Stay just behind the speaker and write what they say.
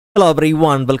Hello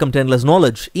everyone, welcome to Endless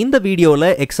Knowledge. இந்த வீடியோல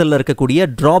எக்ஸல்ல இருக்கக்கூடிய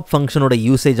drop ஃபங்க்ஷனோட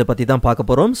யூசேஜை பத்தி தான் பார்க்க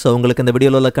போறோம். சோ உங்களுக்கு இந்த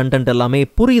வீடியோல உள்ள கண்டென்ட் எல்லாமே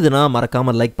புரியுதுனா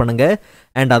மறக்காம லைக் பண்ணுங்க.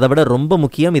 அண்ட் அதை விட ரொம்ப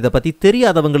முக்கியம், இத பத்தி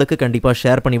தெரியாதவங்களுக்கு கண்டிப்பா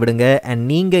ஷேர் பண்ணி விடுங்க. அண்ட்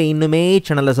நீங்க இன்னுமே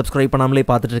சேனலை சப்ஸ்கிரைப் பண்ணாமலே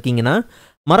பார்த்துட்டு இருக்கீங்கன்னா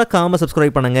மறக்காம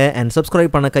சப்ஸ்கிரைப் பண்ணுங்க. அண்ட்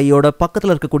சப்ஸ்கிரைப் பண்ண கையோட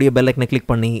பக்கத்துல இருக்கக்கூடிய பெல் ஐக்கனை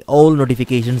கிளிக் பண்ணி ஆல்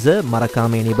நோட்டிஃபிகேஷன்ஸை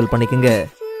மறக்காம எனேபிள் பண்ணிக்கங்க.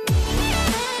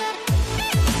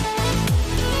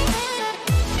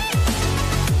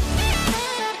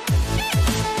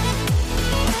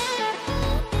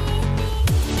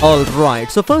 Alright,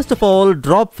 so first of all,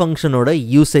 drop function ஓட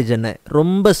யூசேஜ் என்ன?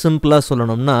 ரொம்ப சிம்பிளா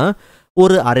சொல்லணும்னா,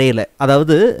 ஒரு அரேல,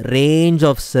 அதாவது ரேஞ்ச்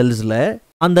ஆஃப் செல்ஸ்ல,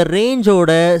 அந்த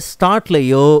ரேஞ்சோட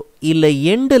ஸ்டார்ட்லையோ இல்ல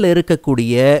எண்டில்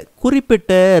இருக்கக்கூடிய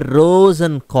குறிப்பிட்ட ரோஸ்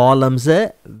அண்ட் காலம்ஸை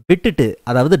விட்டுட்டு,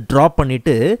 அதாவது ட்ராப்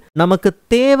பண்ணிட்டு, நமக்கு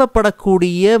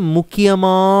தேவைப்படக்கூடிய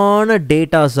முக்கியமான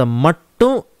டேட்டாஸை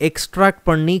மட்டும் எக்ஸ்ட்ராக்ட்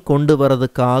பண்ணி கொண்டு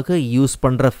வரதுக்காக யூஸ்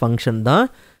பண்ற ஃபங்க்ஷன் தான்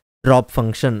ட்ராப்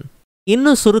ஃபங்க்ஷன்.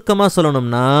 இன்னும் சுருக்கமாக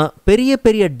சொல்லணும்னா, பெரிய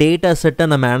பெரிய டேட்டா செட்டை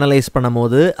நம்ம அனலைஸ் பண்ணும்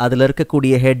போது அதில்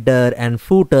இருக்கக்கூடிய ஹெட்டர் அண்ட்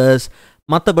ஃபூட்டர்ஸ்,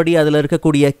 மற்றபடி அதில்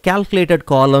இருக்கக்கூடிய கால்குலேட்டட்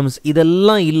காலம்ஸ்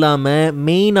இதெல்லாம் இல்லாமல்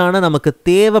மெயினான நமக்கு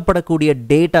தேவைப்படக்கூடிய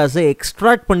டேட்டாஸை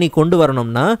எக்ஸ்ட்ராக்ட் பண்ணி கொண்டு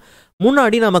வரணும்னா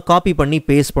முன்னாடி நம்ம காப்பி பண்ணி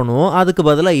பேஸ்ட் பண்ணுவோம். அதுக்கு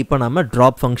பதிலாக இப்போ நம்ம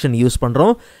ட்ராப் ஃபங்க்ஷன் யூஸ்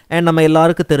பண்ணுறோம். அண்ட் நம்ம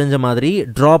எல்லாருக்கும் தெரிஞ்ச மாதிரி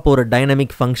ட்ராப் ஒரு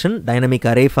dynamic function, dynamic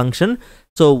array function.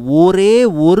 So ஒரே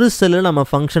ஒரு செல்லு நம்ம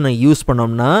ஃபங்க்ஷனை யூஸ்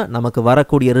பண்ணோம்னா நமக்கு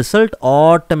வரக்கூடிய ரிசல்ட்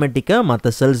ஆட்டோமேட்டிக்காக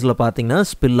மற்ற செல்ஸில் பார்த்தீங்கன்னா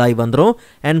ஸ்பில் ஆகி வந்துடும்.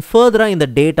 அண்ட் ஃபர்தராக இந்த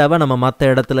டேட்டாவை நம்ம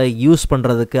மற்ற இடத்துல யூஸ்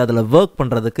பண்ணுறதுக்கு, அதில் ஒர்க்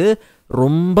பண்ணுறதுக்கு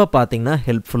ரொம்ப பார்த்தீங்கன்னா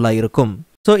ஹெல்ப்ஃபுல்லாக இருக்கும்.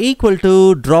 So equal to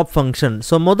drop function.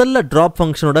 So முதல்ல ட்ராப்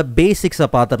ஃபங்க்ஷனோட பேசிக்ஸை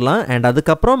பார்த்துடலாம். அண்ட்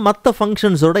அதுக்கப்புறம் மற்ற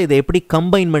ஃபங்க்ஷன்ஸோட இதை எப்படி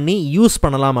கம்பைன் பண்ணி யூஸ்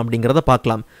பண்ணலாம் அப்படிங்கிறத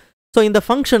பார்க்கலாம். ஸோ இந்த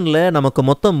ஃபங்க்ஷனில் நமக்கு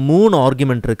மொத்தம் 3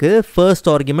 ஆர்குமெண்ட் இருக்குது. First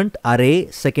argument array,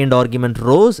 second argument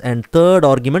rose and third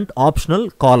argument optional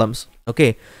columns. Okay,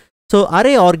 so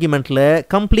array ஆர்குமெண்ட்டில்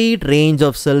complete range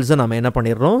of செல்ஸை நம்ம என்ன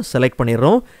பண்ணிடுறோம், செலக்ட்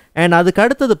பண்ணிடுறோம். அண்ட் அதுக்கு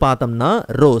அடுத்தது பார்த்தோம்னா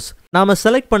ரோஸ். நாம்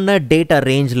செலக்ட் பண்ண டேட்டா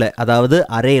ரேஞ்சில், அதாவது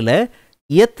அரேல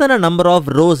எத்தனை நம்பர் ஆஃப்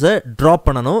ரோஸை ட்ராப்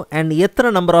பண்ணணும் அண்ட் எத்தனை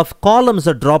நம்பர் ஆஃப்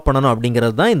காலம்ஸை ட்ராப் பண்ணணும்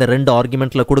அப்படிங்கிறது தான் இந்த 2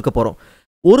 ஆர்குமெண்ட்டில் கொடுக்க போகிறோம்.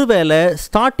 ஒருவேளை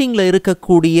ஸ்டார்டிங்கில்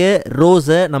இருக்கக்கூடிய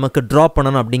ரோஸை நமக்கு ட்ராப்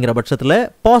பண்ணணும் அப்படிங்கிற பட்சத்தில்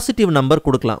பாசிட்டிவ் நம்பர்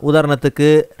கொடுக்கலாம். உதாரணத்துக்கு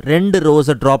 2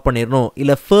 ரோஸை ட்ராப் பண்ணிடணும்,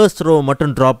 இல்லை ஃபர்ஸ்ட் ரோ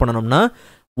மட்டும் ட்ராப் பண்ணணும்னா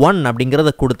 1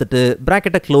 அப்படிங்கிறத கொடுத்துட்டு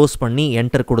ப்ராக்கெட்டை க்ளோஸ் பண்ணி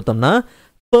என்டர் கொடுத்தோம்னா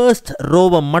ஃபர்ஸ்ட்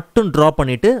ரோவை மட்டும் ட்ராப்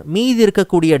பண்ணிவிட்டு மீதி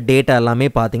இருக்கக்கூடிய டேட்டா எல்லாமே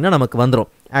பார்த்திங்கன்னா நமக்கு வந்துடும்.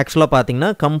 ஆக்சுவலாக பார்த்திங்கன்னா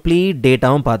கம்ப்ளீட்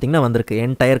டேட்டாவும் பார்த்திங்கன்னா வந்திருக்கு,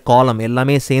 என்டையர் காலம்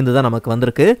எல்லாமே சேர்ந்து தான் நமக்கு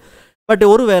வந்திருக்கு. பட்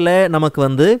ஒருவேளை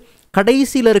நமக்கு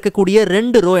கடைசியில் இருக்கக்கூடிய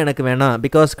 2 ரோ எனக்கு வேணாம்,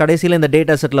 பிகாஸ் கடைசியில் இந்த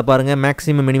டேட்டா செட்டில் பாருங்கள்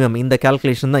மேக்ஸிமம் மினிமம் இந்த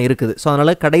கால்குலேஷன் தான் இருக்குது. ஸோ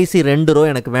அதனால் கடைசி 2 ரோ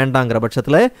எனக்கு வேண்டாங்கிற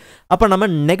பட்சத்தில் அப்போ நம்ம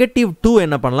 -2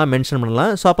 என்ன பண்ணலாம், மென்ஷன்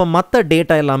பண்ணலாம். ஸோ அப்போ மற்ற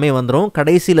டேட்டா எல்லாமே வந்துடும்,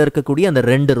 கடைசியில் இருக்கக்கூடிய அந்த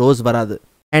 2 ரோஸ் வராது.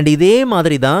 அண்ட் இதே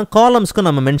மாதிரி தான் காலம்ஸ்க்கும்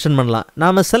நம்ம மென்ஷன் பண்ணலாம்.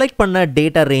 நாம் செலக்ட் பண்ண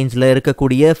டேட்டா ரேஞ்சில்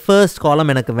இருக்கக்கூடிய ஃபர்ஸ்ட்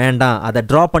காலம் எனக்கு வேண்டாம், அதை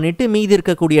ட்ராப் பண்ணிவிட்டு மீதி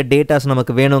இருக்கக்கூடிய டேட்டாஸ்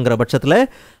நமக்கு வேணுங்கிற பட்சத்தில்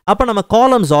அப்போ நம்ம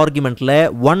காலம்ஸ் ஆர்குமெண்ட்டில்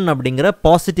 1 அப்படிங்கிற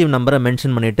பாசிட்டிவ் நம்பரை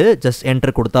மென்ஷன் பண்ணிவிட்டு ஜஸ்ட்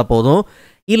என்டர் கொடுத்தா போதும்.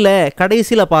 இல்லை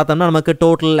கடைசியில் பார்த்தோம்னா நமக்கு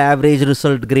டோட்டல், ஆவரேஜ்,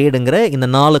 ரிசல்ட், கிரேடுங்கிற இந்த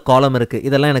 4 காலம் இருக்குது,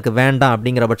 இதெல்லாம் எனக்கு வேண்டாம்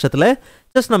அப்படிங்கிற பட்சத்தில்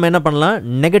ஜஸ்ட் நம்ம என்ன பண்ணலாம்,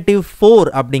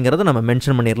 -4 அப்படிங்கிறத நம்ம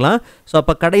மென்ஷன் பண்ணிடலாம். ஸோ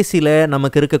அப்போ கடைசியில்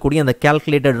நமக்கு இருக்கக்கூடிய அந்த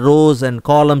கால்குலேட்டட் ரோஸ் அண்ட்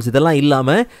காலம்ஸ் இதெல்லாம்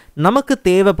இல்லாமல் நமக்கு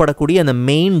தேவைப்படக்கூடிய அந்த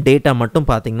மெயின் டேட்டா மட்டும்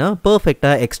பார்த்தீங்கன்னா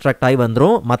பர்ஃபெக்டாக எக்ஸ்ட்ராக்ட் ஆகி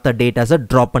வந்துடும் மற்ற டேட்டாஸை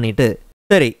ட்ராப் பண்ணிவிட்டு.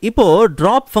 சரி, இப்போது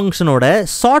ட்ராப் ஃபங்க்ஷனோட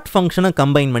சார்ட் ஃபங்க்ஷனை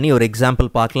கம்பைன் பண்ணி ஒரு எக்ஸாம்பிள்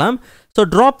பார்க்கலாம். ஸோ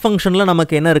ட்ராப் ஃபங்க்ஷனில்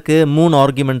நமக்கு என்ன இருக்குது, 3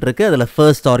 ஆர்குமெண்ட் இருக்குது. அதில்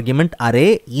ஃபர்ஸ்ட் ஆர்குமெண்ட் அரே.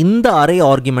 இந்த அரே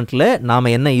ஆர்குமெண்ட்டில் நாம்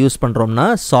என்ன யூஸ் பண்ணுறோம்னா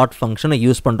சார்ட் ஃபங்க்ஷனை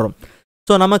யூஸ் பண்ணுறோம்.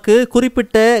 ஸோ நமக்கு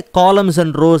குறிப்பிட்ட காலம்ஸ்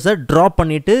அண்ட் ரோஸை ட்ராப்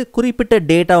பண்ணிவிட்டு குறிப்பிட்ட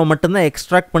டேட்டாவை மட்டும்தான்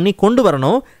எக்ஸ்ட்ராக்ட் பண்ணி கொண்டு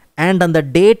வரணும். அண்ட் அந்த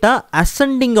டேட்டா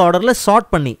அசெண்டிங் ஆர்டரில் சார்ட்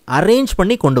பண்ணி அரேஞ்ச்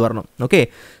பண்ணி கொண்டு வரணும். ஓகே,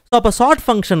 ஸோ அப்போ சார்ட்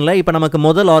ஃபங்க்ஷனில் இப்போ நமக்கு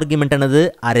முதல் ஆர்குமெண்ட் என்னது,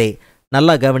 அரே.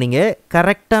 நல்லா கவனிங்க,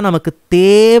 கரெக்டாக நமக்கு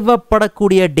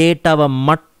தேவைப்படக்கூடிய டேட்டாவை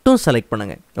மட்டும் செலக்ட்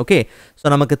பண்ணுங்க. ஓகே, ஸோ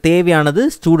நமக்கு தேவையானது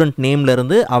ஸ்டூடெண்ட்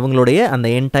நேம்லேருந்து அவங்களுடைய அந்த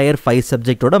என்டையர் 5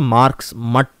 சப்ஜெக்டோட மார்க்ஸ்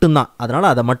மட்டும்தான், அதனால்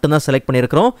அதை மட்டும்தான் செலக்ட்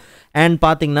பண்ணியிருக்கிறோம். அண்ட்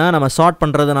பார்த்தீங்கன்னா நம்ம சார்ட்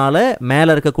பண்ணுறதுனால மேலே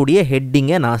இருக்கக்கூடிய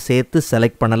ஹெட்டிங்கை நான் சேர்த்து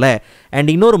செலக்ட் பண்ணலை.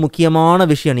 அண்ட் இன்னொரு முக்கியமான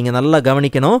விஷயம் நீங்கள் நல்லா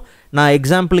கவனிக்கணும், நான்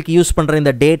எக்ஸாம்பிளுக்கு யூஸ் பண்ணுற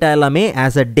இந்த டேட்டா எல்லாமே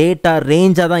ஆஸ் அ டேட்டா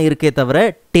ரேஞ்சாக தான் இருக்கே தவிர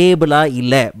டேபிளாக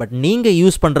இல்லை. பட் நீங்கள்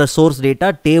யூஸ் பண்ணுற சோர்ஸ் டேட்டா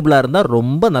டேபிளாக இருந்தால்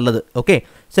ரொம்ப நல்லது. ஓகே,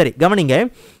 சரி கவனிங்க.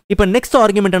 இப்போ நெக்ஸ்ட்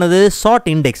ஆர்குமெண்ட் என்னது, சார்ட்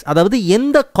இண்டெக்ஸ். அதாவது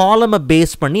எந்த காலமை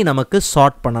பேஸ் பண்ணி நமக்கு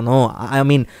சார்ட் பண்ணணும், ஐ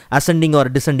மீன் அசெண்டிங் ஆர்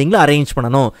டிசெண்டிங்கில் அரேஞ்ச்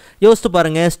பண்ணணும். யோசித்து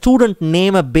பாருங்கள், ஸ்டூடெண்ட்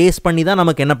நேமை பேஸ் பண்ணி தான்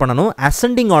நமக்கு என்ன பண்ணணும்,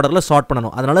 அசெண்டிங் ஆர்டரில் சார்ட்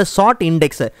பண்ணணும். அதனால் சார்ட்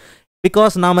இண்டெக்ஸை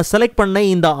பிகாஸ் நாம செலக்ட் பண்ண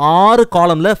இந்த 6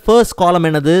 காலம்ல ஃபர்ஸ்ட் காலம்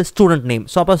என்னது ஸ்டூடெண்ட் நேம்.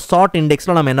 ஸோ அப்போ சார்ட்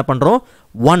இண்டெக்ஸில் நம்ம என்ன பண்ணுறோம்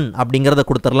 1 அப்படிங்கிறத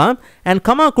கொடுத்துடலாம். அண்ட்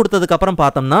கமா கொடுத்ததுக்கு அப்புறம்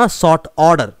பார்த்தோம்னா சார்ட்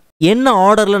ஆர்டர், என்ன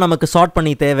ஆர்டரில் நமக்கு சார்ட்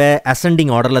பண்ணி தேவை,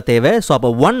 அசெண்டிங் ஆர்டரில் தேவை. ஸோ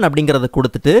அப்போ 1 அப்படிங்கிறத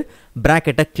கொடுத்துட்டு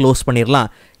ப்ராக்கெட்டை க்ளோஸ் பண்ணிடலாம்.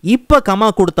 இப்போ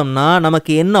கமா கொடுத்தோம்னா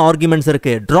நமக்கு என்ன ஆர்குமெண்ட்ஸ்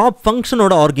இருக்குது, ட்ராப்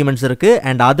ஃபங்க்ஷனோட ஆர்குமெண்ட்ஸ் இருக்குது.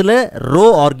 அண்ட் அதில் ரோ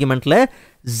ஆர்குமெண்ட்டில்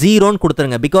 0ன்னு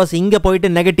கொடுத்துருங்க. பிகாஸ் இங்கே போயிட்டு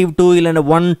 -2 இல்லைன்னா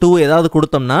 1 2 ஏதாவது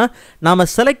கொடுத்தோம்னா நாம்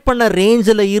செலக்ட் பண்ண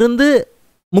ரேஞ்சில் இருந்து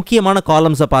முக்கியமான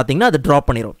காலம்ஸை பார்த்தீங்கன்னா அது ட்ராப்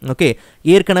பண்ணிடும். ஓகே,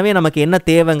 ஏற்கனவே நமக்கு என்ன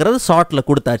தேவைங்கிறது ஷார்ட்டில்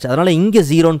கொடுத்தாச்சு, அதனால் இங்கே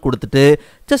 0ன்னு கொடுத்துட்டு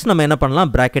ஜஸ்ட் நம்ம என்ன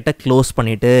பண்ணலாம், ப்ராக்கெட்டை க்ளோஸ்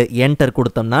பண்ணிவிட்டு என்டர்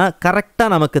கொடுத்தோம்னா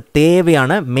கரெக்டாக நமக்கு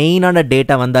தேவையான மெயினான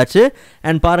டேட்டா வந்தாச்சு.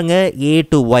 அண்ட் பாருங்கள் A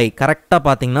to Y கரெக்டாக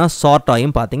பார்த்தீங்கன்னா ஷார்ட்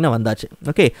ஆகியும் பார்த்தீங்கன்னா வந்தாச்சு.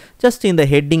 ஓகே, ஜஸ்ட் இந்த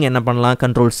ஹெட்டிங் என்ன பண்ணலாம்,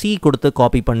 Ctrl+C கொடுத்து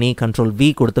காப்பி பண்ணி Ctrl+V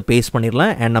கொடுத்து பேஸ்ட்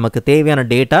பண்ணிடலாம். அண்ட் நமக்கு தேவையான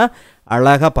டேட்டா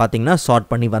அழகாக பார்த்தீங்கன்னா ஷார்ட்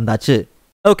பண்ணி வந்தாச்சு.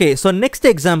 Okay, so next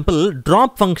example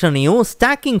drop ஃபங்க்ஷனையும்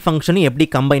stacking ஃபங்க்ஷனையும் எப்படி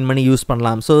கம்பைன் பண்ணி யூஸ்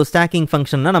பண்ணலாம். ஸோ ஸ்டாக்கிங்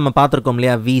ஃபங்க்ஷன்னா நம்ம பார்த்துருக்கோம்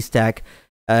இல்லையா, Vstack,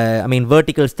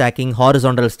 vertical stacking,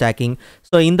 horizontal stacking.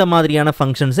 So இந்த மாதிரியான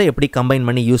ஃபங்க்ஷன்ஸை எப்படி கம்பைன்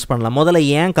பண்ணி யூஸ் பண்ணலாம். முதல்ல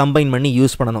ஏன் கம்பைன் பண்ணி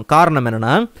யூஸ் பண்ணணும், காரணம்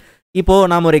என்னென்னா, இப்போது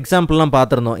நாம் ஒரு எக்ஸாம்பிள்லாம்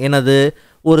பார்த்துருந்தோம். என்னது,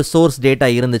 ஒரு சோர்ஸ் டேட்டா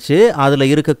இருந்துச்சு, அதில்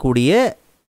இருக்கக்கூடிய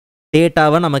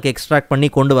டேட்டாவை நமக்கு எக்ஸ்ட்ராக்ட் பண்ணி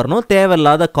கொண்டு வரணும்,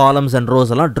 தேவையில்லாத காலம்ஸ் அண்ட்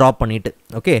ரோஸ் எல்லாம் ட்ராப் பண்ணிவிட்டு.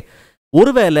 ஓகே,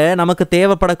 ஒருவேளை நமக்கு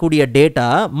தேவைப்படக்கூடிய டேட்டா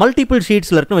மல்டிபிள்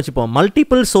ஷீட்ஸில் இருக்குன்னு வச்சுப்போம்,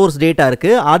 மல்டிபிள் சோர்ஸ் டேட்டா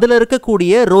இருக்குது, அதில்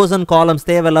இருக்கக்கூடிய ரோஸ் அண்ட் காலம்ஸ்,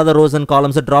 தேவையில்லாத ரோஸ் அண்ட்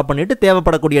காலம்ஸை ட்ராப் பண்ணிவிட்டு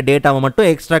தேவைப்படக்கூடிய டேட்டாவை மட்டும்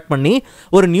எக்ஸ்ட்ராக்ட் பண்ணி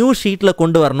ஒரு நியூ ஷீட்டில்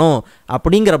கொண்டு வரணும்.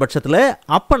 அப்படிங்கிற பட்சத்தில்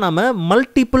அப்போ நம்ம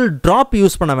மல்டிபிள் ட்ராப்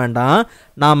யூஸ் பண்ண வேண்டாம்,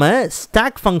 நாம்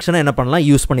ஸ்டாக் ஃபங்க்ஷனை என்ன பண்ணலாம்,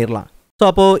 யூஸ் பண்ணிடலாம். ஸோ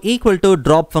அப்போது ஈக்குவல் டு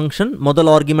ட்ராப் ஃபங்க்ஷன்,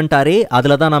 முதல் ஆர்குமெண்ட் அரே,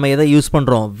 அதில் தான் நம்ம எதை யூஸ்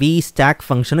பண்ணுறோம், Vstack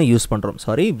ஃபங்க்ஷனை யூஸ் பண்ணுறோம்.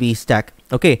 Vstack.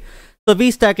 ஓகே, ஸோ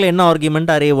Vstackல என்ன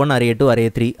ஆர்குமெண்ட், அரே 1, அரே 2, அரே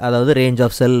 3, அதாவது range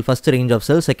of cell, first range of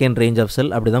cell, second range of cell,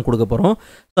 அப்படி தான் கொடுக்க போகிறோம்.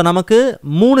 ஸோ நமக்கு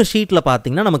 3 ஷீட்டில்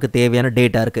பார்த்தீங்கன்னா நமக்கு தேவையான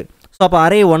டேட்டா இருக்குது. ஸோ அப்போ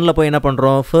அரே 1ல் போய் என்ன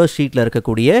பண்ணுறோம், ஃபர்ஸ்ட் ஷீட்டில்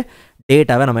இருக்கக்கூடிய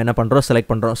டேட்டாவை நம்ம என்ன பண்ணுறோம்,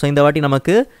 செலக்ட் பண்ணுறோம். ஸோ இந்த வாட்டி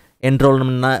நமக்கு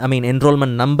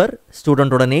enrolment number,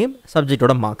 ஸ்டூடெண்ட்டோட name,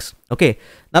 சப்ஜெக்டோட marks. Okay,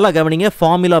 நல்லா கவனிங்க,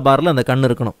 ஃபார்முலா பாரில் அந்த கண்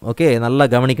இருக்கணும். ஓகே, நல்லா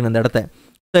கவனிக்கணும் இந்த இடத்த.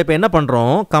 ஸோ இப்போ என்ன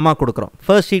பண்ணுறோம், கமா கொடுக்குறோம்.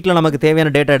 ஃபர்ஸ்ட் ஷீட்டில் நமக்கு தேவையான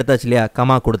டேட்டா எடுத்தாச்சு இல்லையா,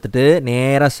 கமா கொடுத்துட்டு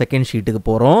நேராக செகண்ட் ஷீட்டுக்கு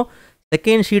போகிறோம்.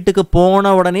 செகண்ட் ஷீட்டுக்கு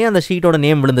போன உடனே அந்த ஷீட்டோட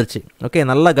நேம் விழுந்துருச்சு. ஓகே,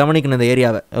 நல்லா கவனிக்கணும் இந்த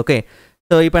ஏரியாவை. ஓகே,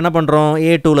 ஸோ இப்போ என்ன பண்ணுறோம்,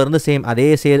 A2லேருந்து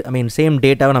சேம்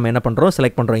டேட்டாவை நம்ம என்ன பண்ணுறோம்,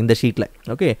 செலக்ட் பண்ணுறோம் இந்த ஷீட்டில்.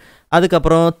 ஓகே,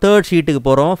 அதுக்கப்புறம் தேர்ட் ஷீட்டுக்கு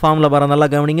போகிறோம். ஃபார்முலா பாரம் நல்லா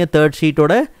கவனிங்க, தேர்ட்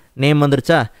ஷீட்டோட நேம்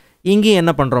வந்துருச்சா. இங்கேயும்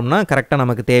என்ன பண்ணுறோம்னா கரெக்டாக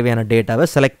நமக்கு தேவையான டேட்டாவை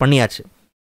செலக்ட் பண்ணியாச்சு.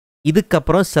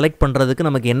 இதுக்கப்புறம் செலக்ட் பண்ணுறதுக்கு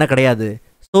நமக்கு என்ன கிடையாது,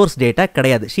 சோர்ஸ் டேட்டா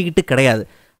கிடையாது, ஷீட்டு கிடையாது.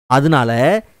 அதனால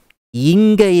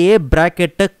இங்கேயே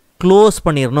ப்ராக்கெட்டை க்ளோஸ்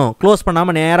பண்ணிடணும். க்ளோஸ்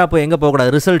பண்ணாமல் நேராக போய் எங்கே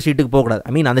போகக்கூடாது, ரிசல்ட் ஷீட்டுக்கு போகக்கூடாது.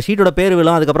 அந்த ஷீட்டோட பேர்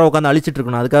விழும், அதுக்கப்புறம் உட்காந்து அழிச்சிட்டு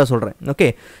இருக்கணும், அதுக்காக சொல்கிறேன். ஓகே,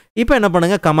 இப்போ என்ன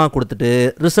பண்ணுங்கள், கமா கொடுத்துட்டு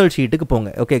ரிசல்ட் ஷீட்டுக்கு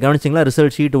போங்க. ஓகே, கவனிச்சிங்களா,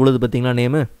 ரிசல்ட் ஷீட் உழுது பார்த்தீங்களா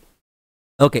நேமு.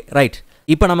 Okay, right.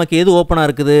 இப்போ நமக்கு எது ஓப்பனாக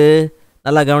இருக்குது,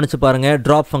 நல்லா கவனித்து பாருங்கள்,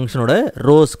 ட்ராப் ஃபங்க்ஷனோட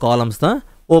ரோஸ் காலம்ஸ் தான்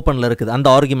ஓப்பனில் இருக்குது, அந்த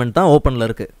ஆர்குமெண்ட் தான் ஓப்பனில்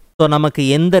இருக்குது. ஸோ நமக்கு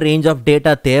எந்த ரேஞ்ச் ஆஃப்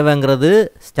டேட்டா தேவைங்கிறது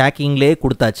ஸ்டாக்கிங்லேயே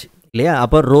கொடுத்தாச்சு இல்லையா.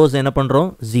 அப்போ ரோஸ் என்ன பண்ணுறோம்,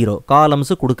 0,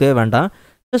 காலம்ஸு கொடுக்கவே வேண்டாம்.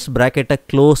 ஜஸ்ட் ப்ராக்கெட்டை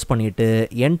க்ளோஸ் பண்ணிவிட்டு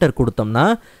என்டர் கொடுத்தோம்னா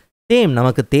சேம்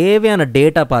நமக்கு தேவையான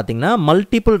டேட்டா பார்த்திங்கன்னா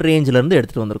மல்டிபிள் ரேஞ்சிலேருந்து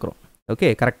எடுத்துகிட்டு வந்திருக்கிறோம். ஓகே,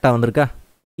 கரெக்டாக வந்திருக்கா.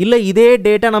 இல்லை இதே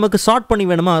டேட்டா நமக்கு ஷார்ட் பண்ணி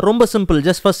வேணுமா, ரொம்ப சிம்பிள்,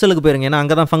 ஜஸ்ட் ஃபர்ஸ்ட் செல்லுக்கு போயிருங்க, ஏன்னா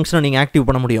அங்கே தான் ஃபங்க்ஷனை நீங்கள் ஆக்டிவ்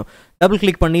பண்ண முடியும். டபுள்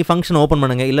கிளிக் பண்ணி ஃபங்க்ஷனை ஓப்பன்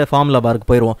பண்ணுங்கள், இல்லை ஃபார்முலா பாருக்கு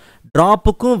போயிடுவோம்.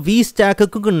 ட்ராப்புக்கும்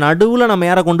Vstackக்கும் நடுவில் நம்ம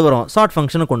யாரை கொண்டு வரோம், ஷார்ட்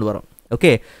ஃபங்க்ஷனை கொண்டு வரோம்.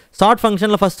 ஓகே, ஷார்ட்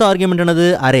ஃபங்க்ஷனில் ஃபஸ்ட்டு ஆர்குமெண்ட் என்னது,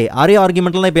 அரே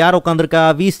ஆர்குமெண்ட்லாம் இப்போ யார் உட்காந்துருக்கா,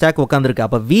 Vstack உட்காந்துருக்கா.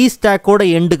 அப்போ Vstackோட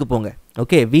எண்டுக்கு போங்க.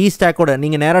 ஓகே, Vstackோட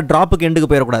நீங்கள் நேராக ட்ராப்புக்கு எண்டுக்கு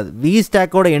போயிடக்கூடாது,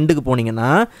 Vstackோட எண்டுக்கு போனீங்கன்னா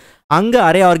அங்கே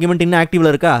அரே ஆர்குமெண்ட் இன்னும்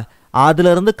ஆக்டிவில் இருக்கா,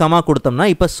 அதிலிருந்து கமா கொடுத்தோம்னா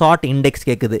இப்போ சார்ட் இண்டெக்ஸ்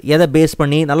கேட்குது. எதை பேஸ்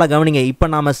பண்ணி, நல்லா கவனிங்க, இப்போ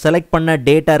நாம் செலக்ட் பண்ண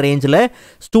டேட்டா ரேஞ்சில்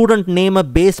ஸ்டூடெண்ட் நேமை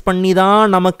பேஸ் பண்ணி தான்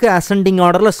நமக்கு அசெண்டிங்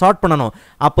ஆர்டரில் சார்ட் பண்ணணும்.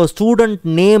 அப்போ ஸ்டூடெண்ட்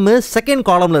நேமு செகண்ட்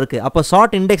காலமில் இருக்குது, அப்போ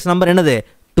சார்ட் இண்டெக்ஸ் நம்பர் என்னது,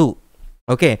 2.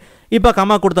 ஓகே, இப்போ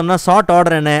கமா கொடுத்தோம்னா சார்ட்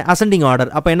ஆர்டர் என்ன, அசெண்டிங் ஆர்டர்.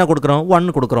 அப்போ என்ன கொடுக்குறோம், 1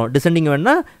 கொடுக்குறோம். டிசெண்டிங்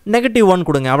வேணுன்னா -1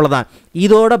 கொடுங்க, அவ்வளோதான்.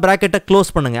 இதோட ப்ராக்கெட்டை க்ளோஸ்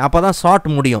பண்ணுங்கள், அப்போ தான் ஷார்ட்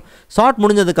முடியும். ஷார்ட்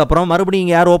முடிஞ்சதுக்கப்புறம் மறுபடியும்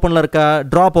இங்கே யார் ஓப்பனில் இருக்கா,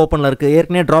 ட்ராப் ஓப்பனில் இருக்குது,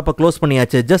 ஏற்கனவே ட்ராப்பை க்ளோஸ்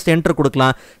பண்ணியாச்சு. ஜஸ்ட் என்டர்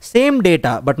கொடுக்கலாம், சேம்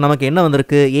டேட்டா, பட் நமக்கு என்ன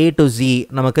வந்திருக்கு, A to Z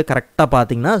நமக்கு கரெக்டாக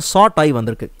பார்த்தீங்கன்னா ஷார்ட் ஆகி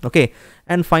வந்திருக்கு. ஓகே,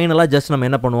 அண்ட் ஃபைனலாக ஜஸ்ட் நம்ம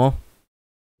என்ன பண்ணுவோம்,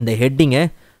 இந்த ஹெட்டிங்கை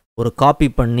ஒரு காப்பி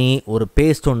பண்ணி ஒரு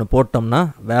பேஸ்ட் ஒன்று போட்டோம்னா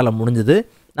வேலை முடிஞ்சுது.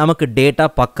 நமக்கு டேட்டா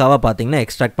பக்காவாக பார்த்தீங்கன்னா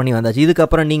எக்ஸ்ட்ராக்ட் பண்ணி வந்தாச்சு.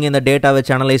 இதுக்கப்புறம் நீங்கள் இந்த டேட்டாவை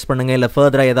சேனலைஸ் பண்ணுங்கள், இல்லை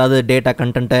ஃபர்தராக ஏதாவது டேட்டா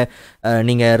கண்டென்ட்டை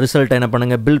நீங்கள் ரிசல்ட் என்ன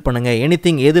பண்ணுங்கள், பில்ட் பண்ணுங்கள்,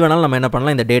 எனிதிங் எது வேணாலும் நம்ம என்ன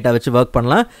பண்ணலாம், இந்த டேட்டா வச்சு ஒர்க்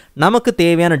பண்ணலாம். நமக்கு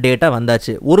தேவையான டேட்டா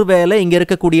வந்தாச்சு. ஒருவேளை இங்கே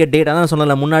இருக்கக்கூடிய டேட்டா தான்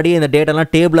சொன்னல முன்னாடியே, இந்த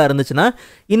டேட்டாலாம் டேபிளாக இருந்துச்சுன்னா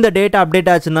இந்த டேட்டா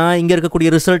அப்டேட் ஆச்சுன்னா இங்கே இருக்கக்கூடிய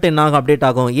ரிசல்ட் என்ன ஆகும், அப்டேட்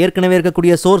ஆகும். ஏற்கனவே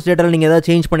இருக்கக்கூடிய சோர்ஸ் டேட்டாவில் நீங்கள் ஏதாவது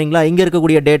சேஞ்ச் பண்ணிங்களா, இங்கே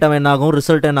இருக்கக்கூடிய டேட்டா என்ன ஆகும்,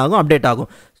 ரிசல்ட் என்ன ஆகும், அப்டேட் ஆகும்.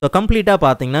 ஸோ கம்ப்ளீட்டாக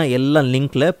பார்த்தீங்கன்னா எல்லாம்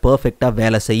லிங்க்கில் பர்ஃபெக்டாக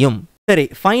வேலை செய்யும். சரி,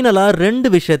 ஃபைனலாக 2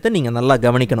 விஷயத்தை நீங்கள் நல்லா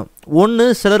கவனிக்கணும். ஒன்று,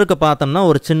 சிலருக்கு பார்த்தோம்னா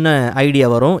ஒரு சின்ன ஐடியா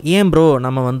வரும், ஏன் ப்ரோ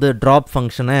நம்ம வந்து ட்ராப்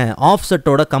ஃபங்க்ஷனை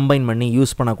ஆஃப்செட்டோட கம்பைன் பண்ணி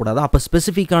யூஸ் பண்ணக்கூடாது, அப்போ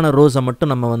ஸ்பெசிஃபிக்கான ரோஸை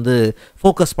மட்டும் நம்ம வந்து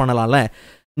ஃபோக்கஸ் பண்ணலாம்ல.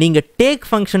 நீங்கள் டேக்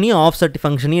ஃபங்க்ஷனையும் ஆஃப்செட்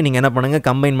ஃபங்க்ஷனையும் நீங்கள் என்ன பண்ணுங்கள்,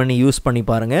 கம்பைன் பண்ணி யூஸ் பண்ணி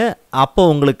பாருங்கள். அப்போ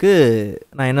உங்களுக்கு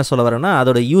நான் என்ன சொல்ல வரேன்னா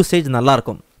அதோட யூசேஜ்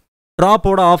நல்லாயிருக்கும்.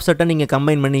 ட்ராப்போட ஆஃப்செட்டை நீங்கள்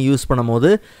கம்பைன் பண்ணி யூஸ்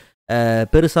பண்ணும்போது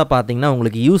பெருசாக பார்த்தீங்கன்னா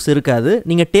உங்களுக்கு யூஸ் இருக்காது.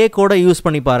 நீங்கள் டேக்கோட யூஸ்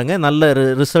பண்ணி பாருங்கள், நல்ல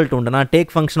ரிசல்ட் உண்டு. நான்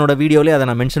டேக் ஃபங்க்ஷனோட வீடியோலேயே அதை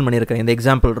நான் மென்ஷன் பண்ணியிருக்கேன், இந்த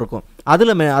எக்ஸாம்பிள் இருக்கும்,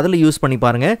 அதில் யூஸ் பண்ணி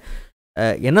பாருங்கள்.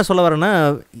 என்ன சொல்ல வரேன்னா,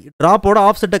 ட்ராப்போட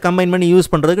ஆஃப்செட்டை கம்பைன் பண்ணி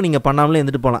யூஸ் பண்ணுறதுக்கு நீங்கள் பண்ணாமலே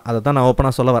இருந்துட்டு போகலாம். அதை தான் நான்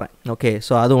ஓப்பனாக சொல்ல வரேன். ஓகே,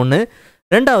 ஸோ அது ஒன்று.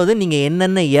 ரெண்டாவது, நீங்கள்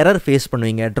என்னென்ன எரர் ஃபேஸ்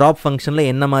பண்ணுவீங்க, ட்ராப் ஃபங்க்ஷனில்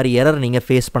என்ன மாதிரி எரர் நீங்கள்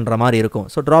ஃபேஸ் பண்ணுற மாதிரி இருக்கும்.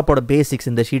 ஸோ ட்ராப்போட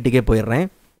பேசிக்ஸ் இந்த ஷீட்டுக்கே போயிடுறேன்.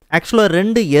 ஆக்சுவலாக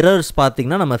 2 எரர்ஸ்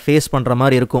பார்த்தீங்கன்னா நம்ம ஃபேஸ் பண்ணுற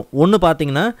மாதிரி இருக்கும். ஒன்று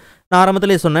பார்த்தீங்கன்னா, நான்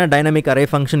ஆரம்பத்திலே சொன்னேன், டைனமிக் அரே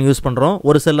ஃபங்க்ஷன் யூஸ் பண்ணுறோம்,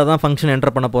 ஒரு செல்லில் தான் ஃபங்க்ஷன்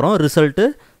என்டர் பண்ண போகிறோம், ரிசல்ட்டு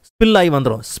ஸ்பில் ஆகி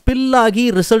வந்துடும். ஸ்பில் ஆகி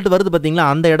ரிசல்ட் வருது பார்த்தீங்களா,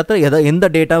 அந்த இடத்துல எந்த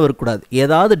டேட்டாவும் இருக்கக்கூடாது.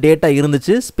 ஏதாவது டேட்டா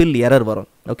இருந்துச்சு, ஸ்பில் எரர் வரும்.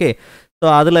 ஓகே, ஸோ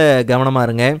அதில் கவனமாக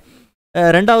இருங்க.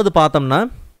 ரெண்டாவது பார்த்தோம்னா,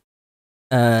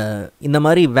 இந்த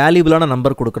மாதிரி வேல்யூபிளான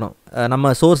நம்பர் கொடுக்கணும்.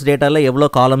 நம்ம சோர்ஸ் டேட்டாவில் எவ்வளோ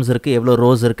காலம்ஸ் இருக்குது, எவ்வளோ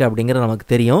ரோஸ் இருக்குது அப்படிங்கிறது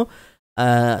நமக்கு தெரியும்.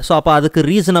 ஸோ அப்போ அதுக்கு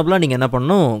ரீசனபிளாக நீங்கள் என்ன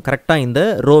பண்ணணும், கரெக்டாக இந்த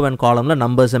ரோ அண்ட் காலமில்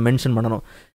நம்பர்ஸை மென்ஷன் பண்ணணும்.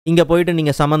 இங்கே போயிட்டு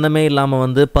நீங்கள் சம்மந்தமே இல்லாமல்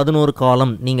வந்து 11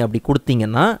 காலம் நீங்கள் அப்படி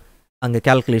கொடுத்தீங்கன்னா அங்கே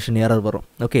கேல்குலேஷன் எரர் வரும்.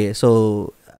 ஓகே, ஸோ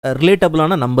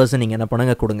ரிலேட்டபிளான நம்பர்ஸை நீங்கள் என்ன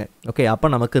பண்ணுங்க கொடுங்க. ஓகே, அப்போ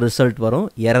நமக்கு ரிசல்ட் வரும்,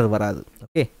 எரர் வராது.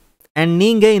 ஓகே, அண்ட்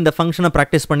நீங்கள் இந்த ஃபங்க்ஷனை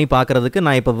ப்ராக்டிஸ் பண்ணி பார்க்குறதுக்கு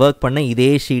நான் இப்போ ஒர்க் பண்ண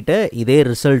இதே ஷீட்டை இதே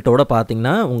ரிசல்ட்டோட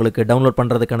பார்த்தீங்கன்னா உங்களுக்கு டவுன்லோட்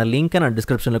பண்ணுறதுக்கான லிங்க்கை நான்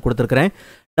டிஸ்கிரிப்ஷனில் கொடுத்துருக்குறேன்.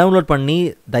 டவுன்லோட் பண்ணி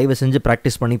தயவு செஞ்சு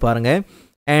ப்ராக்டிஸ் பண்ணி பாருங்கள்.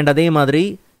 அண்ட் அதே மாதிரி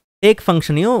டேக்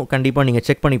ஃபங்க்ஷனையும் கண்டிப்பாக நீங்கள்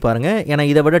செக் பண்ணி பாருங்கள், ஏன்னா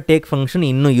இதை விட டேக் ஃபங்க்ஷன்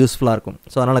இன்னும் யூஸ்ஃபுல்லாக இருக்கும்.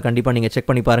 ஸோ அதனால் கண்டிப்பாக நீங்கள் செக்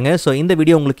பண்ணி பாருங்கள். ஸோ இந்த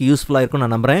வீடியோ உங்களுக்கு யூஸ்ஃபுல்லாக இருக்கும்னு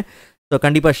நான் நம்புகிறேன். ஸோ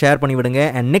கண்டிப்பாக ஷேர் பண்ணி விடுங்க.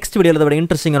 அண்ட் நெக்ஸ்ட் வீடியோவில் விட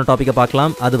இன்ட்ரெஸ்டிங்கான டாப்பிக்கை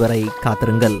பார்க்கலாம். அதுவரை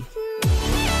காத்திருங்கள்.